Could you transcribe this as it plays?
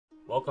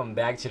Welcome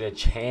back to the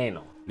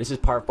channel. This is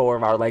part 4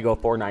 of our LEGO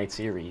Fortnite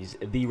series,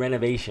 the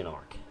renovation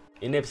arc.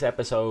 In this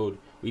episode,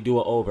 we do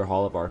an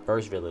overhaul of our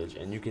first village,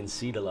 and you can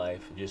see the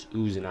life just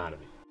oozing out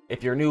of it.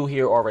 If you're new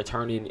here or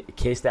returning,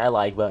 kiss that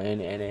like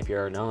button, and if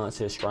you're not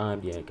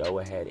subscribed yet, go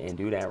ahead and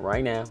do that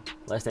right now.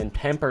 Less than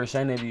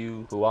 10% of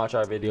you who watch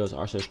our videos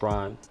are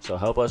subscribed, so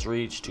help us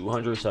reach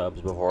 200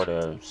 subs before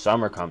the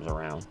summer comes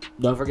around.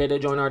 Don't forget to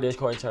join our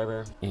Discord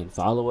server and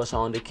follow us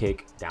on the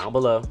Kick down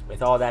below.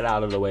 With all that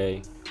out of the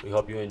way, we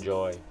hope you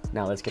enjoy.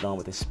 Now let's get on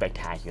with this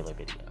spectacular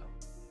video.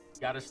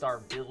 Gotta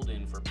start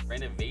building for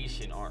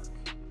renovation arc.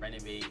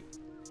 Renovate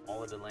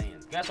all of the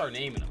lands. You gotta start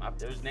naming them.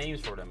 There's names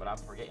for them, but I'm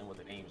forgetting what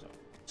the names are.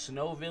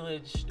 Snow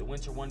Village, the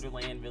Winter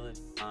Wonderland Village,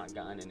 not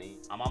gotten a name.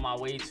 I'm on my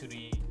way to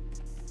the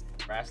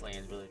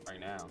Grasslands Village right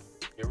now.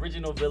 The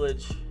original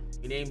village,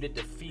 we named it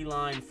the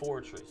Feline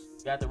Fortress.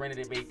 We got to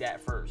renovate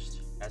that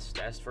first.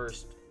 That's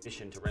first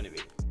mission to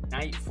renovate.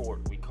 Night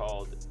Fort, we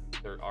called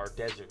our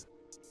desert.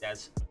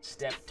 That's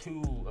step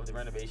 2 of the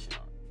renovation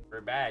arc. We're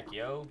back,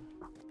 yo.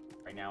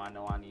 Right now, I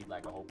know I need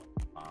like a whole bunch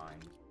of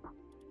vines.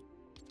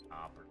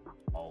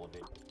 All of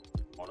it.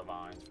 All the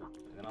vines.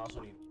 And then I also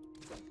need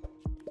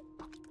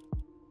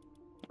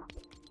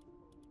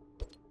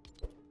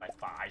like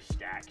 5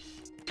 stacks.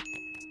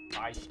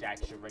 5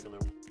 stacks of regular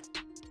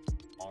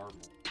marble.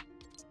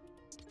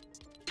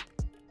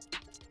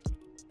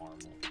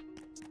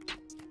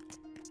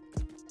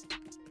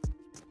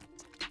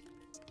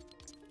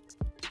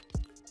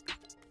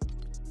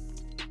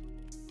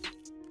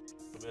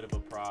 A bit of a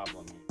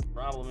problem.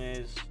 Problem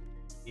is,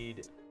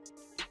 need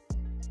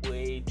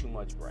way too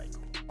much bright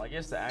coal. Well, I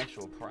guess the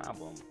actual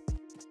problem, we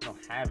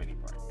don't have any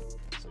bright coal.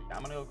 So yeah,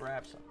 I'm gonna go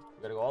grab some.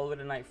 We're gonna go all the way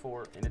to Night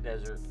Fort in the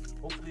desert.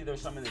 Hopefully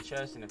there's some in the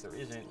chest, and if there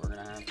isn't, we're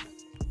gonna have to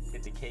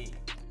hit the cave.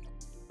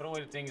 Put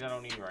away the things I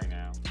don't need right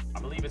now.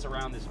 I believe it's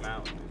around this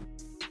mountain.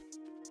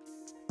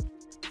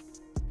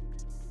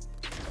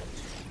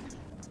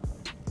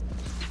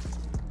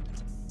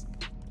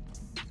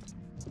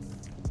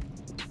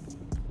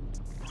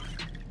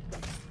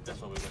 That's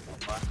what we're looking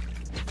for.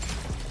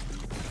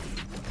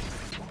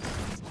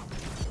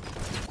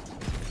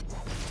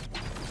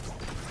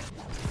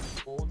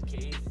 Old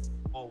cave,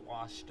 all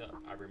washed up.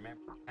 I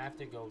remember. I have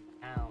to go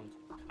down.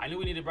 I knew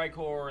we needed bright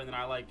core, and then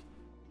I like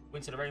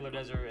went to the regular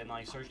desert and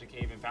like searched the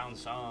cave and found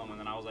some, and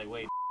then I was like,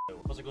 wait, we're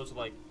supposed to go to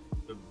like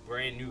the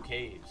brand new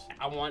caves.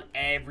 I want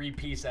every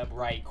piece of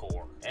bright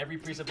core. Every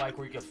piece of bright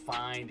core you could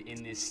find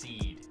in this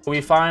seed.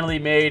 We finally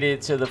made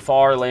it to the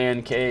far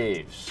land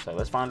caves. So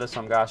let's find us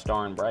some gosh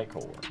darn bright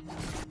core.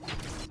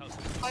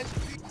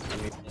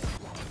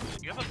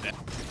 You have a bed?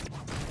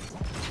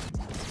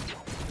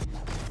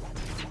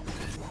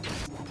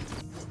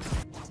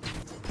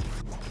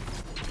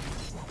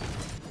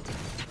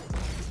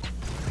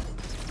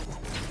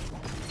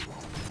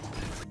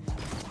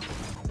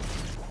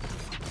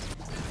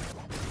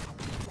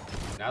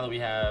 Now that we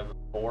have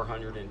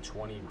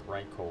 420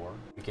 bright core,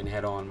 we can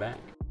head on back.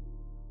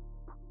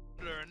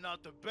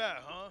 Not the bet,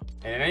 huh?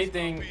 And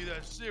anything. Be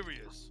that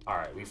serious. All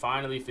right, we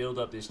finally filled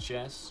up this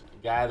chest,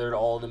 gathered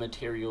all the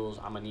materials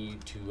I'm gonna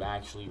need to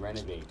actually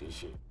renovate this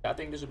shit. I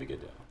think this will be good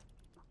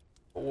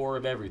though. 4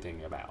 of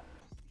everything about.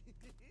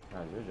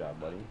 How's your job,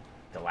 buddy?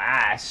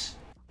 Glass.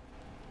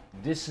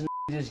 This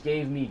just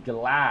gave me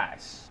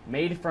glass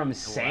made from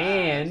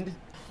sand.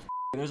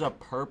 There's a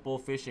purple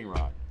fishing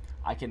rod.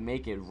 I can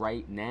make it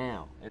right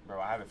now.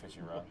 Bro, I have a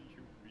fishing rod.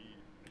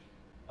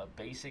 A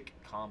basic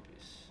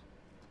compass.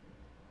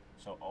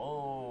 So,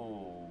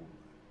 oh,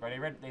 bro, they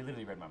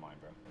literally read my mind,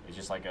 bro. It's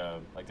just like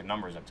the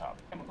numbers up top.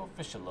 I'm gonna go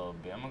fish a little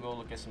bit. I'm gonna go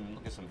look at some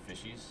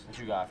fishies. What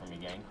you got for me,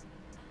 gang?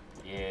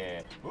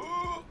 Yeah.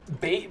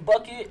 Bait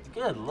bucket.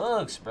 Good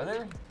looks,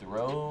 brother.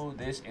 Throw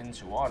this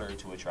into water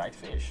to attract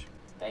fish.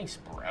 Thanks,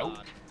 bro.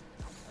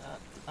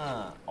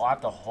 Oh, I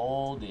have to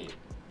hold it.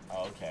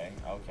 Okay,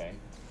 okay.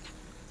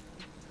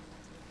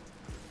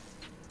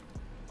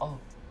 Oh,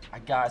 I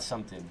got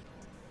something.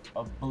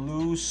 A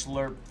blue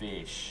slurp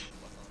fish.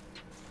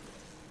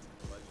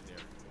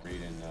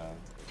 Reading,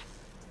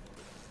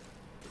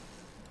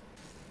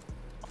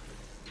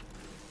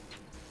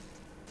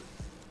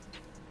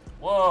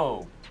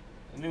 Whoa!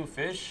 A new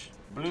fish.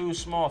 Blue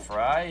small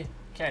fry.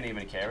 Can't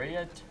even carry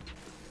it.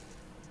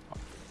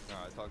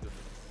 Nah, I talked to.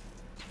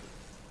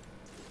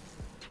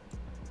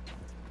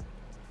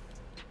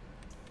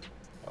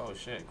 Oh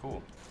shit,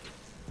 cool.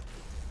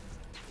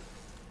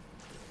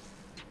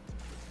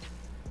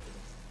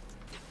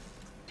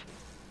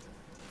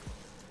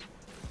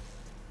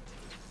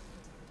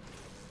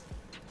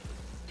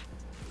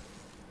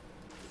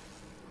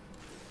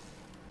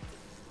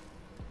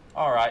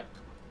 All right,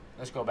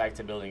 let's go back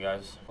to building,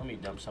 guys. Let me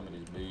dump some of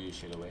this blue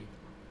shit away.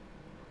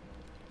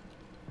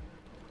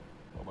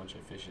 A whole bunch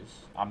of fishes.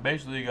 I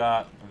basically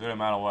got a good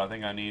amount of what I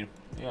think I need.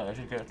 Yeah, let's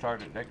just get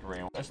started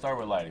decorating. Let's start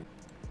with lighting.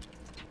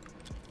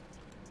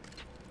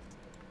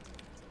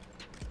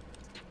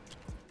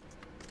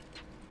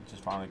 It's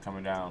just finally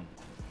coming down.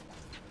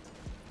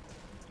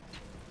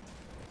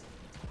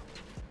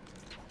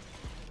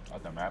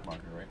 put the map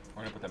marker, right?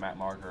 We're gonna put the map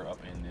marker up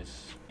in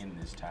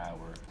this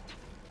tower.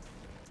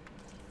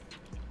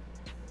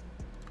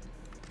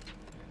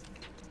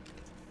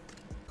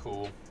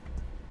 Cool.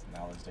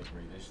 Now let's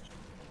decorate this.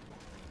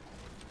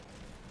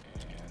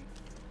 And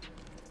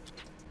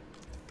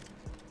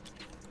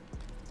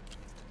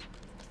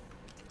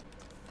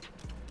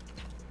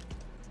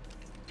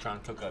trying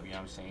to cook up, you know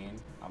what I'm saying?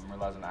 I'm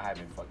realizing I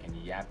haven't fucking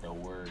yapped a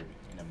word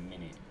in a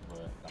minute,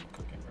 but I'm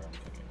cooking, bro. I'm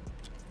cooking.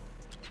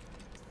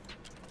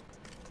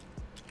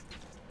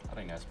 I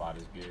think that spot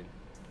is good.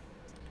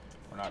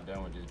 We're not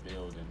done with this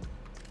build, and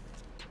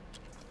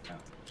no.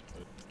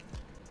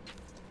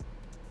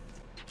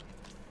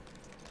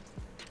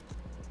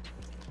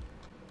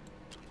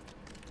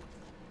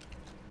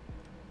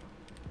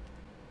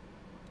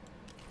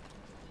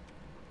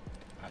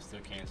 I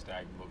still can't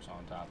stack books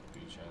on top of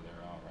each other,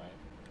 alright.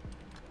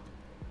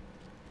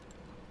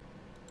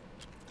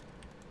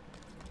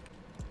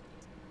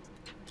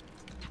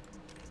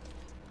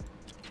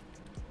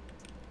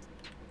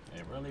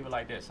 Yeah, we're gonna leave it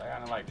like this. I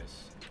kinda like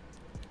this.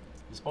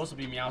 It's supposed to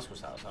be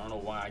Meowsco's house. I don't know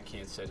why I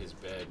can't set his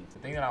bed. The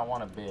thing that I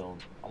want to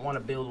build one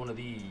of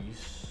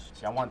these.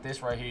 See, I want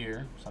this right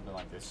here, something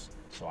like this.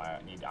 So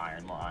I need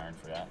iron, more iron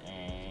for that.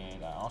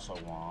 And I also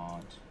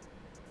want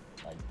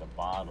like the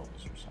bottles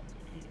or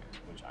something here,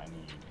 which I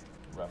need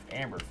rough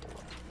amber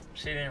for.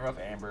 Sitting in rough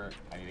amber,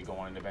 I need to go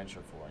on an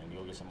adventure for. I need to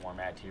go get some more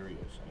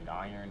materials. I need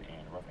iron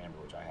and rough amber,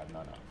 which I have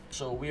none of.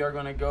 So we are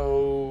gonna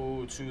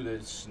go to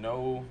the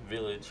snow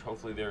village.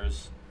 Hopefully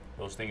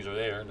those things are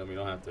there, then we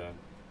don't have to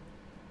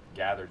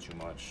gather too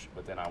much.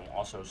 But then I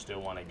also still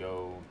want to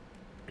go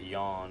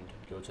beyond,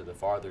 go to the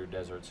farther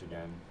deserts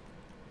again,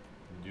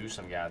 do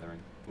some gathering.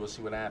 We'll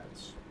see what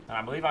happens. And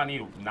I believe I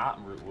need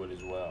not root wood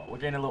as well. We're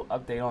getting a little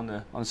update on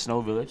the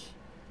snow village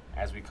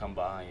as we come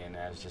by and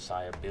as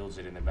Josiah builds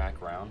it in the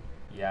background.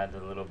 He had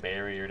the little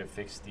barrier to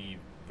fix the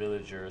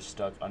villager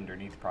stuck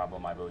underneath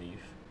problem, I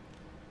believe.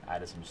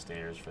 Added some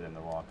stairs for them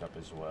to walk up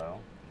as well.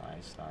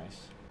 Nice,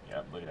 nice.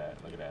 Yep, look at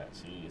that, look at that.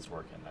 See, it's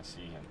working. I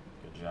see him.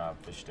 Good job,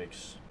 fish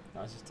sticks.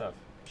 No, this is tough.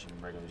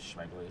 Some regular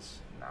schmeglers.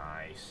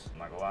 Nice. I'm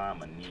not gonna lie, I'm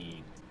gonna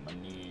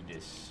need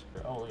this.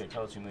 Oh, look at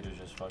Color Team Leader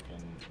just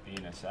fucking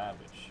being a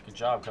savage. Good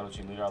job, Color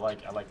Team Leader. I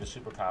like the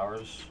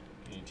superpowers.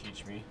 Can you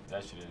teach me?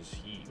 That shit is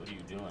heat. What are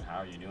you doing? How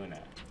are you doing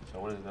that? So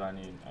what is it that I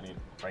need? I need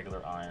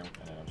regular iron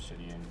and then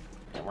obsidian.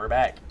 And we're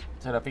back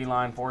to the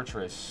feline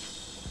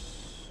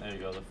fortress. There you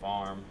go, the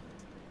farm.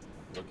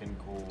 Looking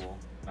cool.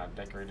 I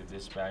decorated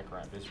this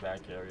background, this back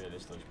area.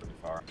 This looks pretty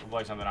far. Looks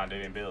like something I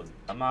didn't build.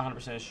 I'm not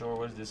 100% sure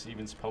what is this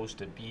even supposed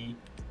to be,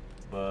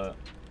 but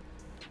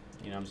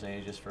you know what I'm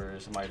saying, just for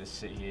somebody to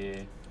sit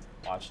here,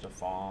 watch the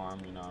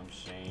farm, you know what I'm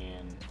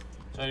saying.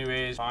 So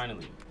anyways,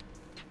 finally,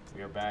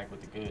 we are back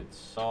with the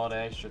goods. All the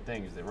extra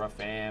things, the rough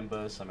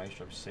amber, some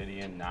extra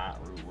obsidian,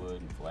 not root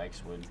wood, and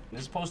flex wood.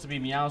 This is supposed to be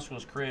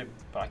Meowsco's crib,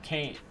 but I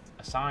can't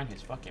assign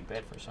his fucking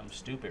bed for some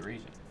stupid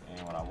reason.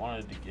 And what I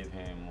wanted to give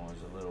him was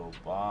a little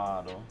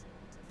bottle.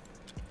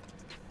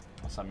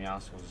 Some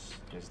Meowsco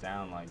gets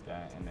down like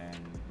that, and then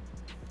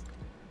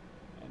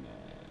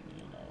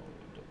you know,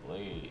 the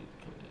blade,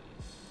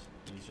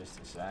 because he's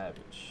just a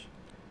savage.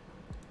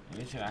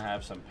 And he's gonna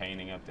have some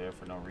painting up there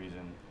for no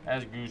reason.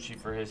 That's Gucci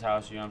for his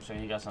house, you know what I'm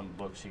saying? He got some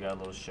books, he got a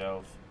little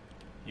shelf.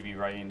 He be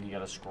writing, he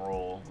got a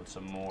scroll with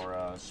some more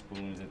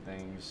spoons and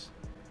things,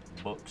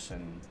 books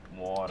and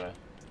water.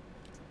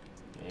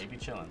 Yeah, he be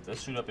chilling.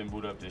 Let's suit up and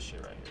boot up this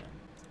shit right here.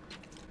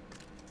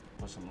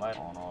 Put some light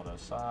on all the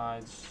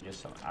sides. Get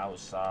some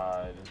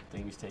outside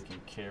things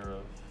taken care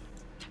of.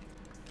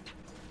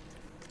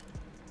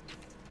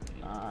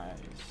 Nice.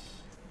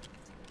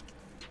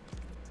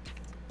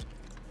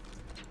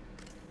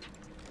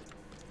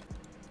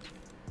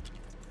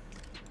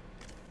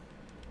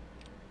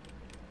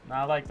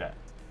 Nah, I like that.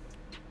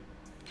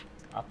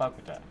 I fuck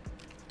with that.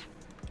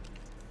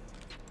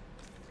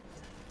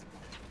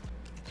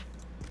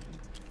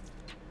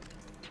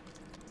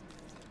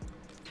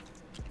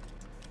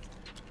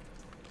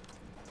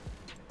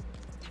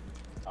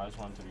 I just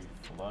want it to be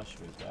flush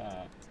with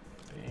that.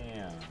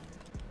 Bam.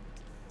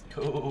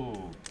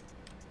 Cool.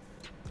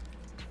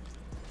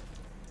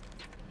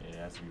 Yeah, it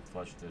has to be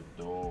flush with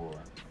the door.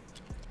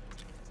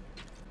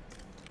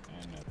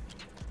 And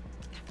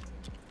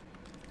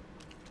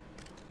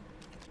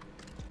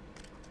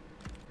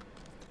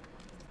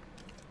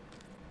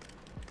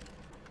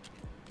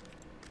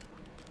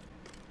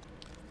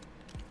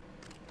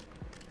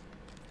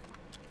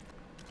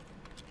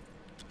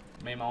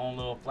made my own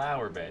little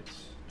flower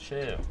beds.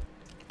 Chill.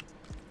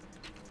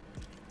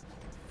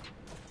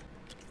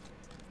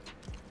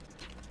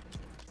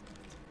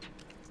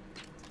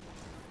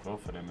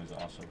 Both of them is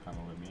also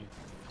coming with me.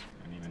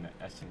 And even the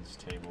essence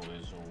table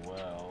as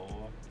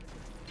well.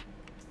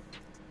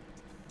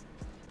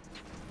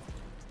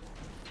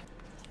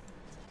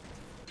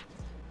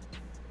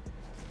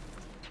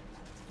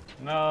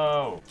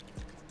 No!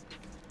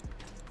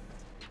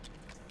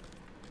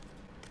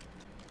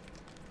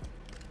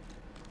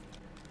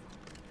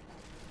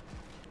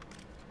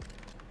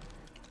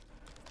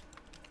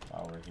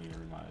 While we're here,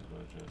 we might as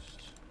well just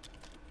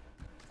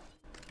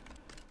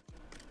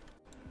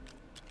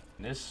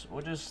This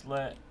we'll just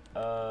let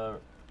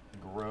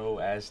grow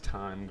as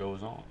time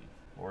goes on.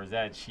 Or is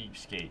that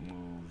cheapskate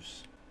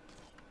moves?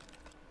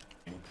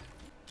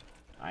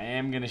 I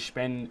am gonna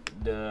spend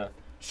the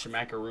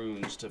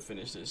schmackaroons to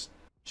finish this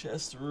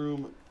chest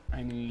room.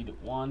 I need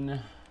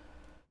 1,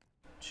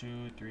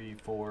 2, 3,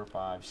 4,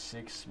 5,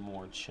 6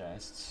 more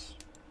chests.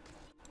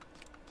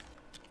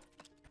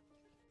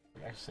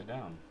 I can sit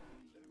down.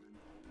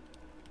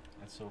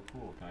 That's so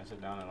cool. Can I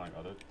sit down and like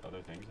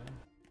other things then?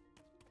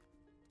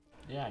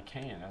 Yeah, I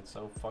can. That's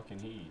so fucking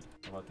heat.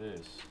 How about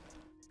this?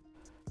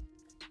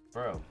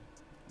 Bro,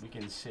 we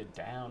can sit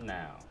down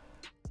now.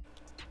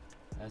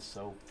 That's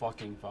so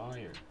fucking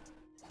fire.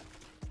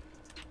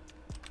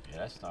 Yeah,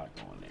 that's not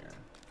going there.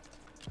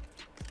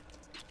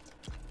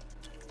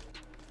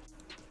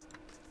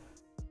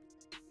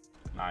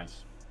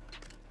 Nice.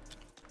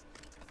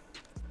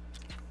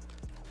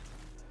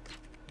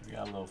 We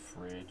got a little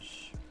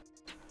fridge.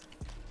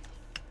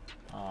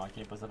 Oh, I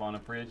can't put stuff on the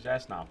fridge.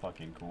 That's not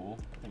fucking cool.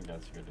 I think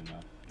that's good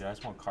enough. Yeah, I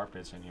just want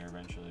carpets in here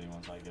eventually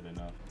once I get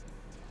enough.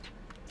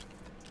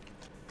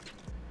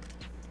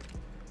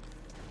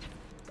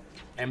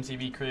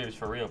 MTV Cribs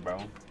for real,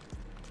 bro.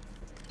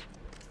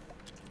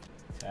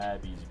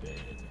 Tabby's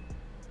bed.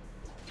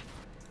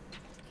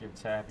 Give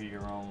Tabby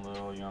your own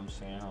little, you know what I'm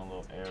saying, her own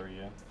little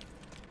area.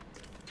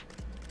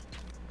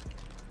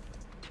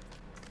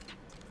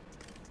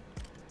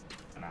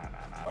 Nah.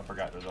 I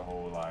forgot there's a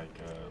whole like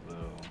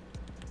little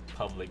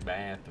public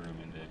bathroom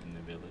in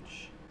the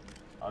village.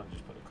 I'll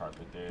just put a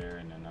carpet there,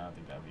 and then I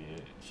think that'd be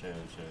it. Chill.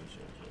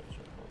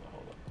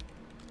 Hold up.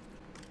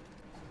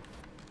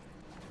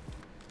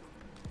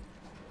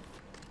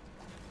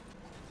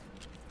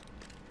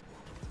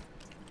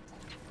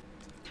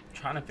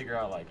 Trying to figure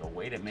out like a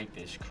way to make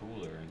this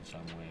cooler in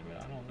some way, but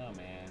I don't know,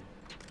 man.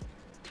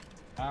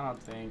 I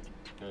don't think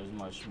there's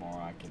much more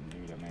I can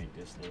do to make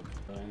this look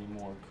any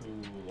more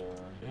cooler.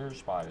 Her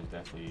spot is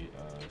definitely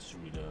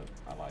suited up.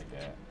 I like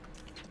that.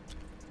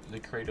 The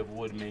creative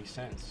wood makes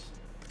sense.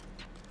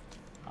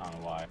 I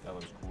don't know why. That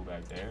looks cool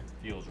back there.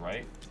 Feels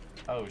right.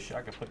 Oh shit,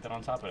 I could put that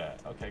on top of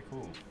that. Okay,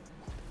 cool.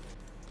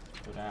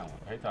 Put that one.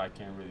 I hate that I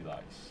can't really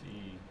like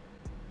see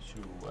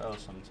too well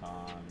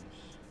sometimes.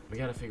 We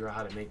gotta figure out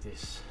how to make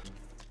this.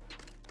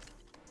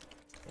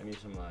 I need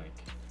some like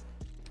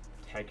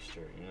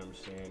texture, you know what I'm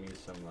saying? I need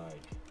some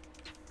like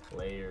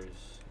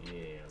layers.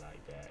 Yeah,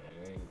 like that.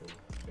 Angle.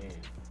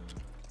 Bam.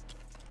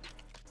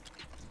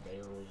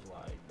 Barrels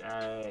like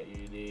that,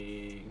 you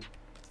dig?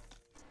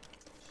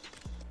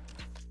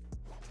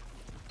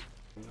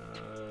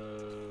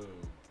 No.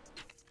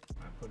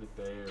 I put it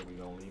there, we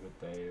gonna leave it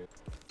there.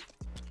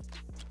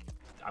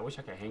 I wish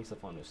I could hang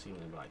stuff on the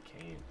ceiling, but I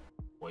can't.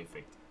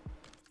 Perfect.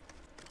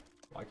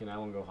 Why can that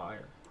one go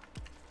higher?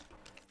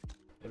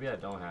 Maybe I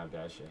don't have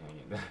that shit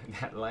hanging.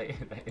 that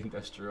light, that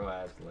industrial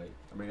ass light.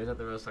 I mean, there's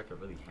nothing else I could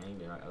really hang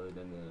there other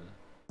than the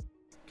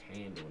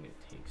candle, and it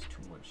takes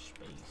too much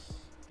space.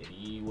 It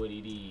is what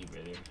it is,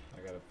 brother.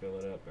 I gotta fill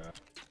it up, bro.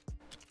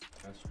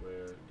 I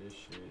swear, this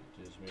shit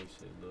just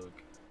makes it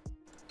look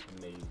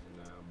amazing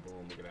now.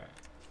 Boom, look at that.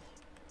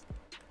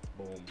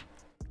 Boom.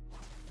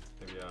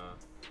 There we are.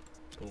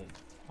 Boom.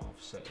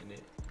 Offsetting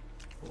it.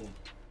 Boom.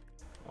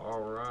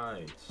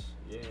 Alright.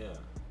 Yeah.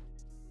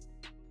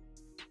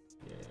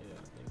 Yeah, I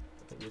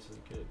think this is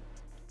good.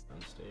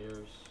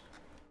 Downstairs.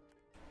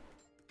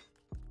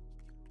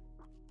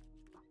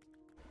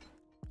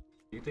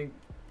 Do you think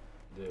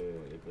the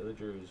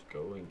villagers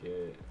go and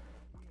get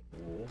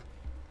wool?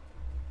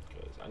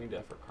 Because I need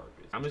that for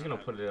carpets. I'm just gonna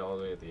put it all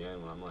the way at the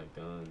end when I'm like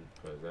done,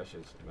 because that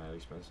shit's mad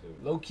expensive.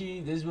 Low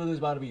key, this village's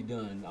about to be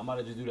done. I'm about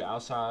to just do the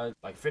outside,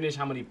 like finish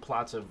how many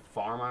plots of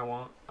farm I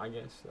want, I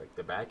guess, like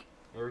the back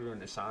area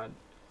and the side,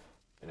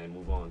 and then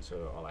move on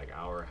to like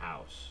our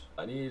house.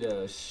 I need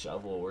a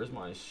shovel. Where's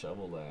my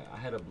shovel at? I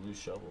had a blue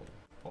shovel.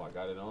 Oh, I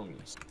got it on me.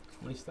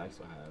 How many stacks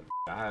do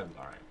I have?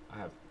 Alright, I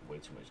have way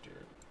too much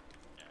dirt.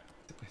 Yeah.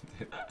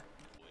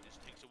 Boy, this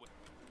takes away.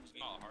 See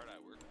how hard I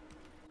work.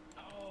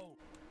 No.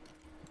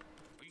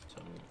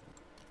 So,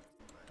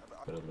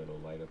 put a little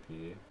light up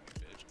here.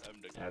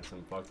 Add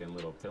some fucking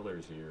little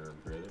pillars here,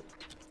 brother.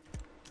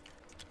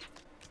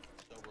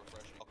 So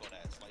refreshing. I'll go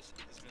that slice.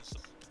 It's been so.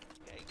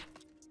 Okay.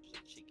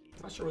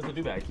 I'm not sure what to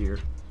do back here.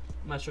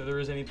 I'm not sure there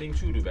is anything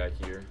to do back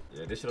here.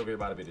 Yeah, this shit over here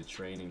about to be the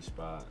training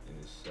spot in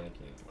a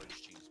second. Orange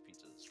cheese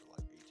pizzas for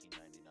like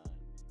 $18.99.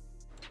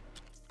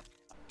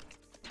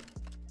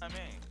 I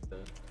mean,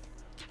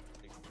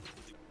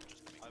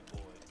 my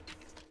boy.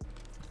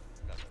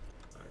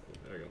 Alright, cool.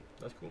 There we go.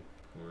 That's cool.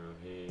 Come around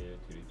here.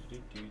 I'm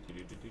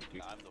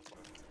the fuck.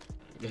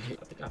 I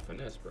think I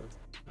finessed, bro.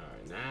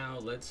 Alright, now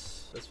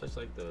let's fetch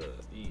like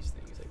these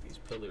things, like these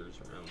pillars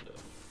around them.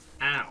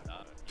 Ow!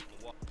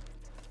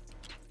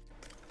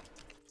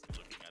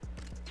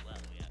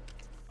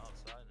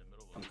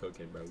 I'm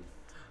cooking, bro.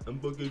 I'm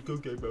fucking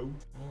cooking, bro.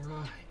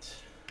 Alright.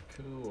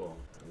 Cool.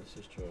 Let's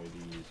just try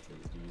these,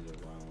 because these are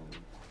round.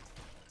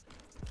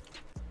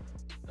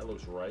 That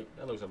looks right.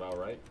 That looks about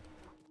right.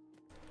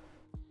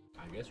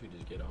 I guess we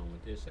just get on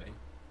with this, eh?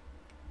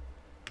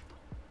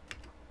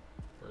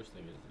 First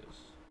thing is this.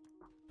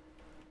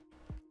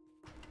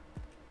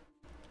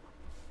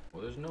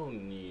 Well, there's no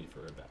need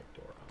for a back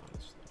door,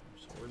 honestly.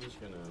 So we're just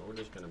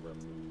gonna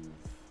remove.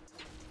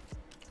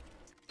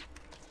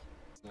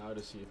 Now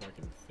to see if I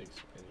can fix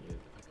any of it.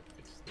 If I can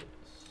fix this.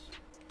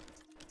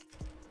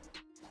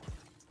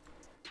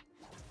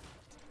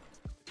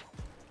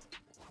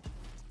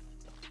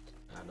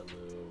 Add a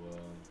little.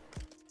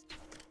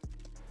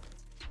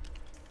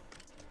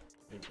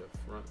 Make the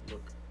front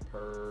look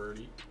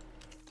pretty.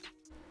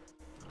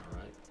 All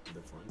right,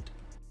 the front.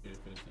 Need to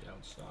finish the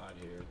outside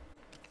here.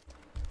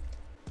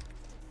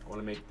 I want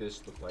to make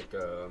this look like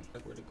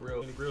where the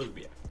grills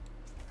be at.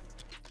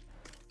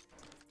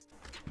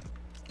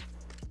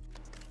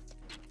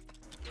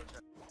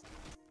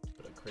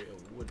 Put a crate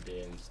of wood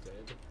there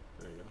instead.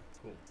 There you go.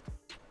 Cool.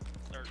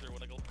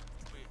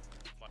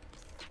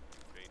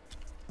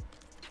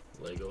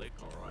 Lego.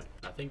 All right.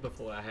 I think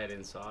before I head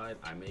inside,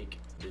 I make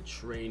the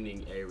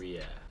training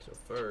area. So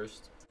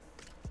first,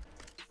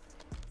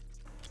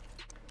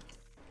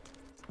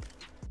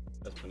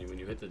 that's funny, when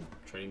you hit the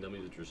training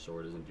dummies with your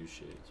sword, it doesn't do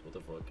shit. So what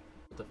the fuck?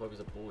 What the fuck is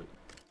the point?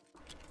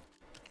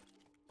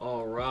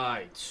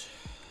 Alright.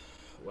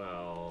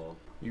 Well,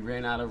 we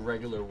ran out of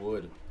regular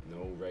wood.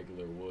 No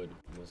regular wood.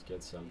 Let's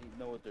get some. You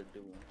know what they're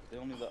doing. They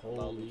only let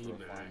Holy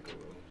mackerel.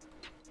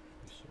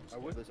 I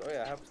would this. Oh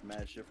yeah, I have this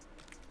mad shift.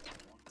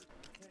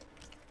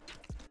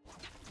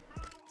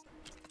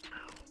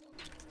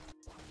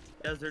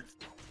 Desert.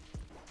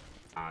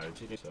 Ah, the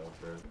chicken itself,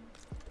 bro.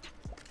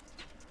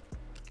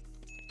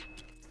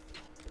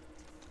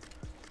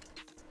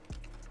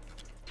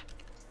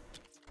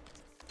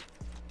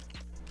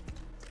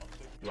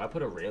 Do I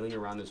put a railing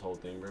around this whole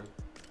thing, bro?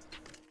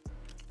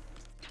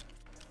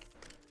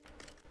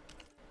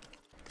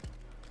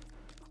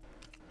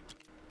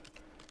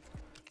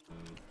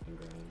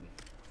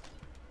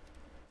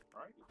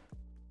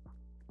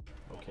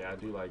 Okay, I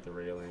do like the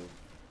railing.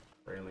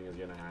 Railing is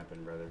gonna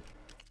happen, brother.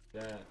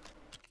 Yeah.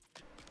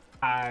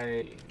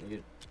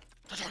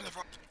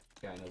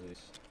 Yeah, I know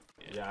this.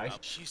 Yeah,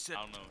 she said.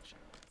 I don't know.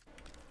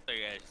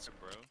 Hey,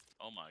 bro.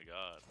 Oh my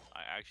god,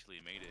 I actually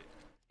made it.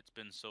 It's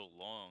been so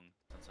long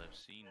since I've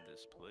seen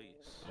this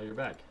place. Oh, you're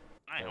back.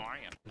 Hi, how are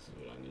you? This is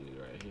what I needed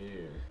right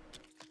here.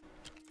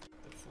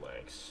 The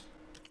flex.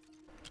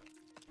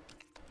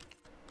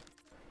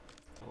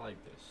 I like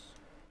this.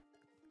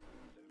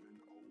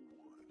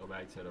 Go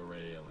back to the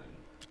railing.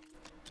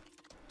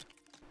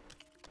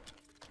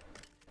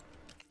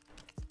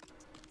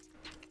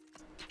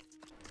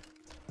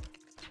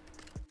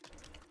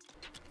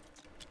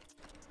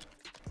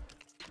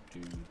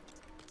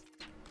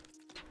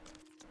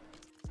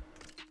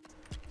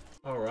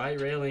 All right,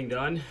 railing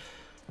done.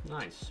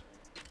 Nice.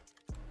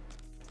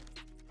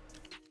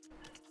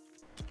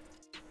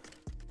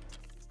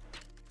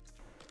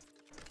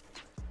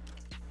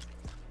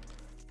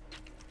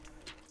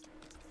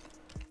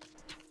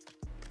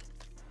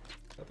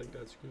 I think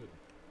that's good.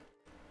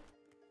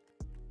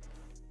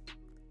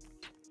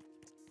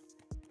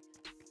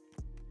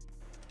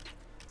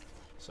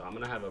 So I'm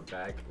gonna have a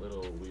back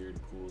little weird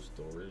cool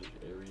storage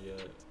area.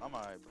 I'm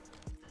alright.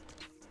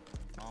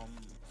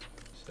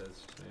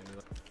 Says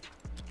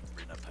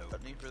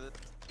Need for this?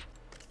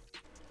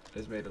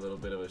 This made a little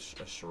bit of a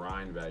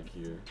shrine back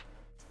here.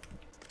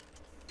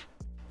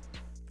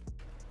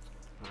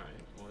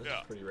 Alright, well this is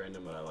pretty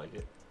random, but I like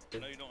it. I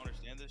know you don't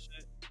understand this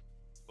shit,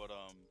 but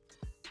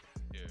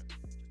here,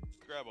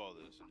 grab all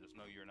this and just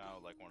know you're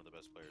now like one of the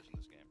best players in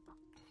this game.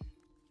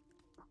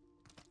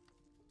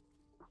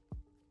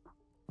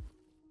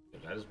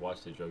 I just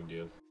watched the drug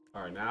deal.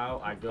 Alright,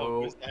 now I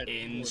go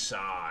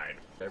inside.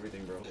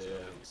 Everything, bro.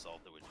 Yeah.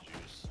 Salted with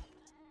juice.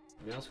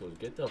 Meowscles,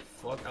 get the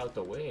fuck out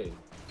the way.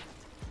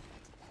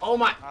 Oh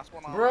my,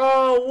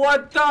 bro,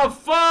 what the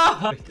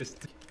fuck?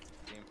 Gameplay,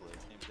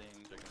 same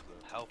thing,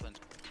 health and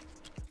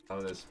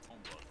oh, this.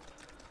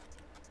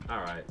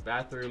 Alright,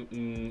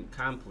 bathroom,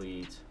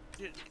 complete.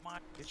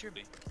 Get your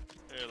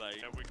they're like,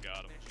 yeah, we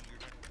got him.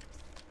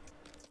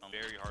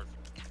 Very hard.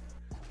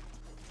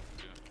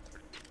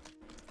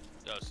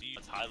 Yo, see,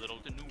 it's high little,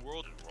 the new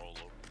world is roll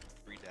over.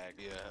 Free dag,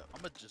 yeah,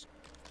 I'm gonna just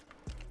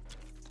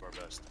our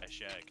best. I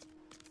shag.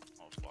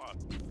 Oh, spot.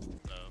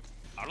 No,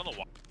 I don't know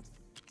why.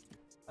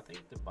 I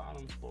think the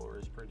bottom floor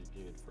is pretty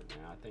good for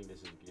now. I think this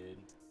is good.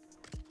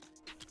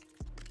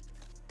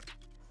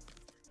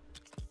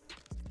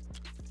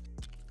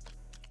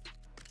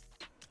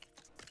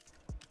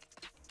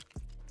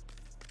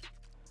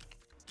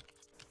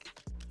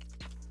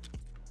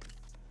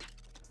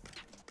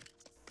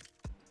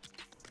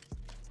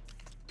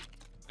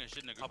 I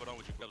shouldn't have hopped on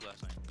with your club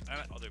last night.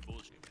 I other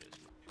bullshit is.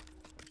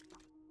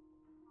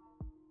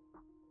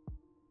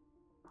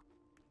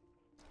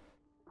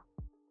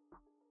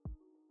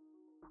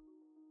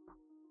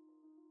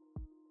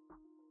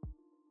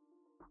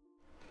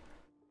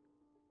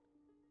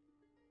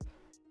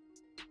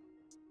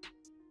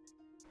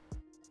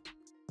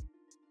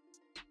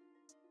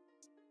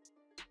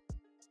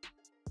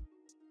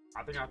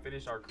 I think I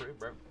finished our crib,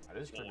 bro.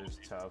 This crib is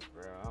tough,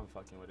 bro. I'm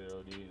fucking with it,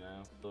 OD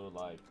now.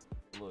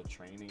 little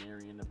training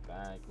area in the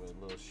back with a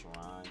little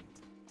shrine.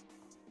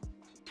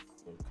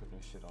 Little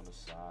cooking shit on the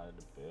side of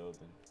the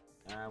building.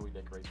 And we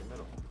decorate the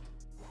middle.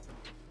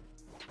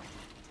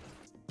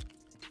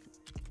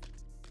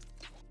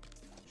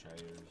 Chairs.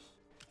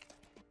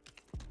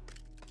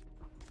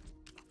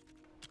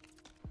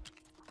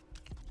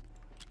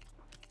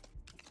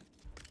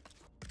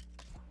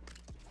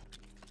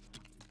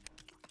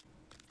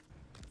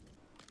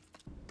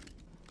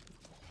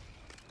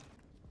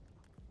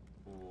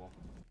 Cool.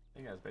 I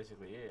think that's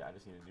basically it. I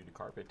just need to do the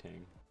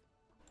carpeting.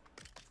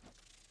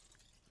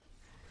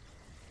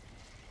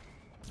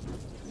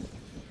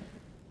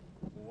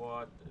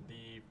 What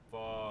the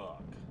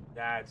fuck?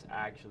 That's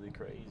actually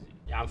crazy.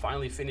 Yeah, I'm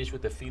finally finished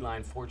with the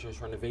Feline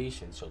Fortress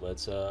renovation. So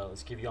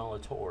let's give you all a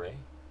tour, eh?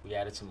 We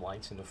added some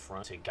lights in the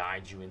front to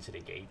guide you into the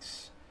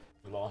gates.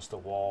 We lost a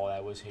wall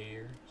that was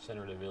here.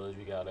 Center of the village,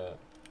 we got a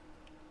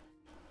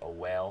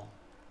well.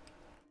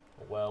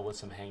 A well with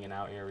some hanging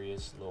out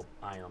areas, little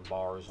iron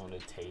bars on the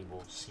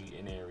table,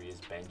 seating areas,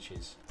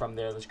 benches. From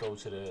there, let's go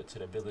to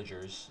the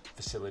villagers'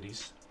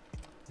 facilities.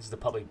 This is the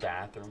public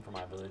bathroom for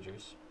my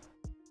villagers.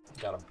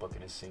 Got a bucket,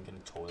 and a sink, and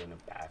a toilet, and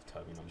a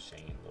bathtub, you know what I'm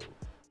saying?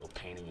 Little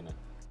painting and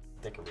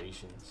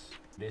decorations.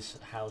 This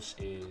house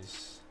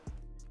is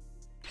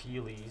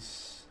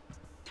Peely's,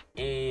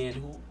 and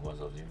who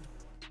else lives here?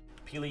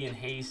 Peely and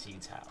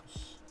Hayseed's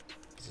house.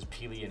 This is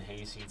Peely and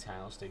Hayseed's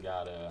house. They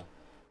got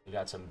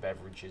some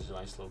beverages, a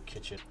nice little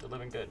kitchen. They're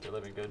living good. They're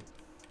living good.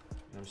 You know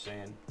what I'm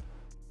saying?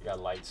 They got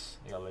lights.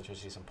 They got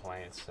electricity, some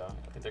plants. So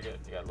I think they're good.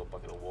 They got a little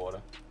bucket of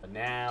water. But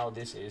now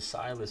this is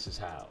Silas's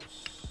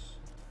house.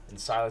 In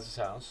Silas's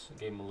house, I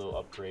gave him a little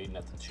upgrade.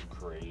 Nothing too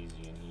crazy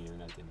in here.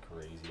 Nothing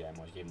crazy that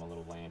much. Gave him a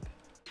little lamp.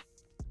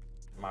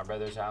 My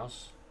brother's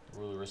house,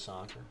 ruler of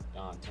soccer,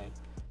 Dante.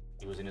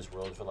 He was in his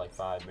world for like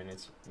 5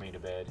 minutes. Made a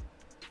bed.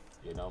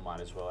 You know,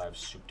 might as well have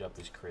souped up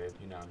his crib.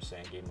 You know what I'm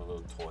saying? Gave him a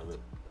little toilet.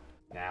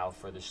 Now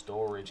for the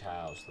storage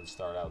house, let's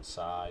start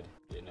outside.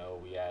 You know,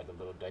 we had the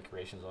little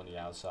decorations on the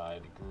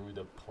outside, grew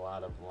the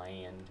plot of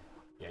land.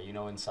 Yeah, you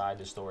know, inside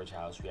the storage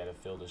house, we had to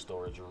fill the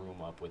storage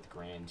room up with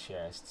grand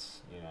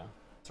chests, you know.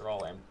 They're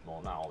all empty,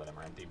 well, not all of them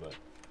are empty, but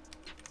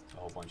it's a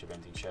whole bunch of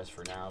empty chests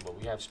for now. But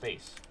we have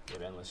space, we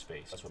have endless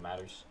space, that's what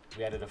matters.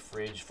 We added a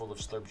fridge full of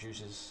slurp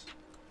juices,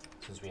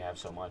 since we have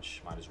so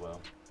much, might as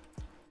well.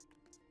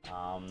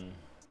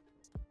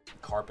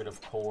 Carpet,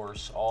 of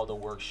course, all the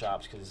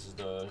workshops, because this is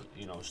the,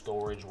 you know,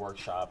 storage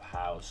workshop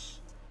house.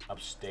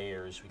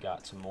 Upstairs we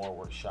got some more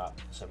workshop,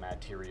 some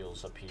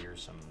materials up here,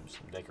 some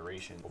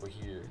decoration. Over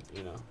here,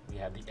 you know, we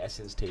have the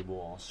essence table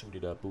all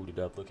suited up, booted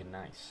up, looking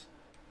nice.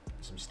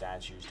 Some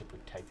statues to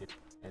protect it.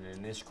 And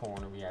in this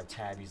corner we have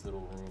Tabby's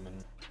little room,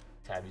 and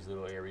Tabby's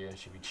little area.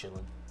 She'll be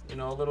chilling, you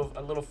know.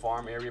 A little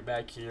farm area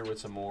back here with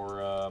some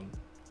more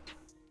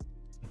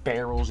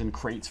barrels and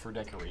crates for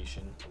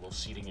decoration. A little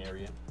seating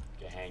area,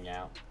 you can hang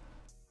out.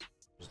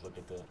 Just look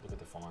at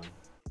the farm.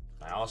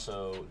 I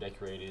also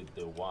decorated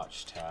the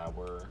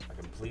watchtower. I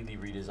completely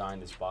redesigned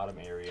this bottom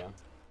area.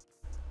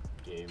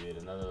 Gave it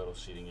another little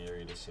seating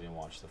area to sit and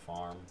watch the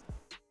farm.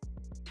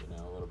 You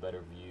know, a little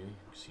better view. You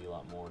can see a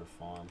lot more of the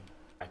farm.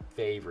 My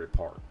favorite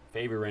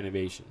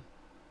renovation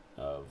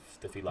of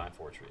the Feline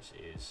Fortress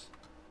is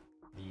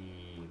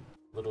the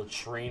little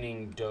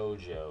training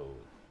dojo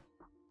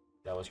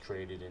that was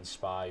created,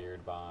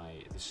 inspired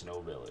by the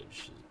Snow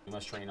Village. We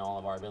must train all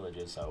of our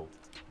villages, so,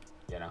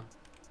 you know.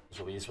 This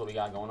is what we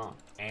got going on.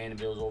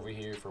 Anvil's over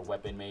here for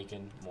weapon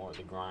making. More of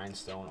the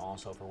grindstone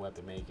also for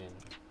weapon making.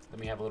 Then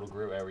we have a little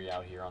grill area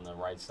out here on the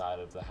right side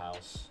of the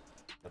house.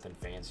 Nothing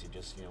fancy,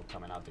 just, you know,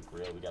 coming out the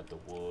grill. We got the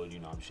wood, you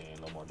know what I'm saying,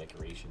 a little more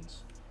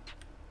decorations.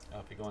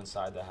 If we go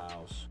inside the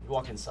house, we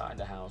walk inside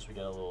the house, we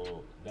got a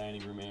little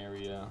dining room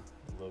area,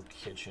 a little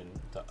kitchen,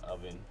 the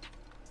oven,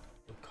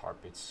 the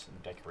carpets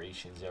and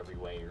decorations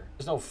everywhere.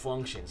 There's no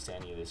functions to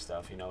any of this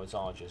stuff, you know, it's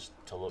all just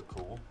to look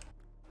cool.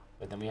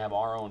 But then we have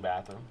our own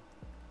bathroom.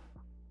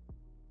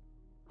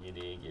 You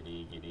dig.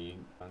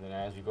 And then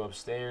as we go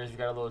upstairs, we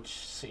got a little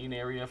scene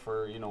area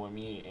for, you know, when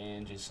me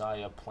and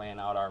Josiah plan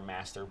out our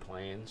master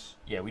plans.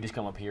 Yeah, we just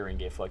come up here and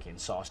get fucking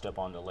sauced up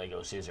on the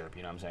Lego scissor,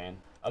 you know what I'm saying?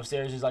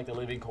 Upstairs is like the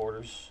living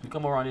quarters. You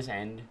come around this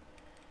end,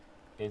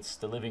 it's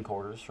the living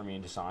quarters for me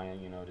and Josiah.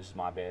 You know, this is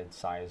my bed,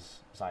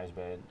 Josiah's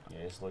bed.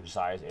 Yeah, this is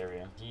Josiah's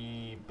area.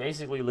 He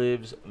basically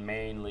lives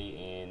mainly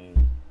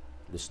in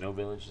the Snow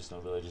Village. The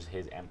Snow Village is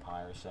his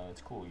empire, so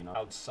it's cool, you know.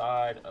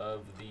 Outside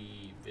of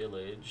the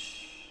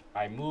village,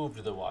 I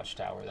moved the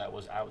watchtower that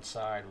was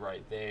outside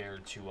right there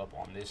to up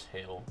on this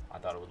hill. I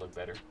thought it would look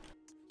better.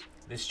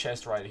 This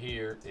chest right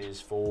here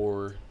is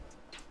for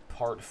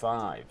part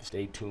 5.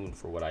 Stay tuned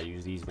for what I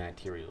use these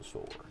materials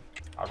for.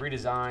 I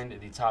redesigned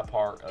the top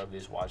part of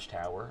this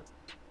watchtower.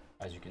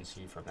 As you can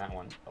see from that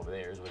one over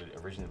there is what it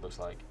originally looks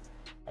like.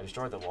 I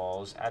destroyed the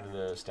walls, added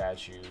a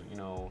statue, you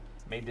know,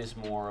 made this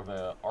more of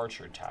a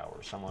archer tower,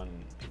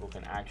 people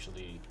can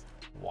actually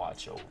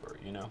watch over,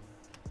 you know.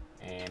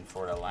 And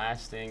for the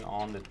last thing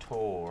on the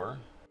tour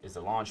is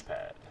the launch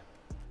pad.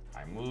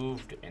 I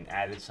moved and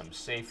added some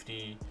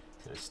safety,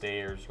 to the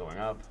stairs going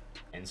up.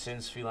 And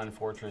since Feline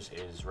Fortress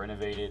is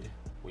renovated,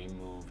 we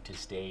move to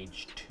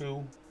stage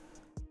 2,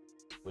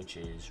 which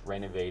is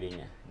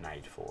renovating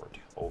Night Fort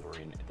over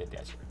in the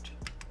desert.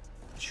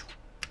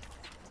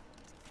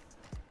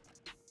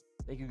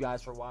 Thank you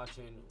guys for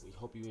watching. We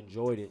hope you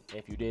enjoyed it.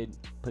 If you did,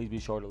 please be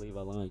sure to leave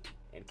a like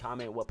and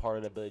comment what part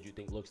of the village you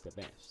think looks the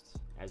best.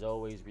 As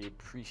always, we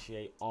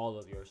appreciate all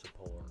of your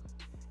support,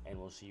 and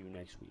we'll see you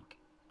next week.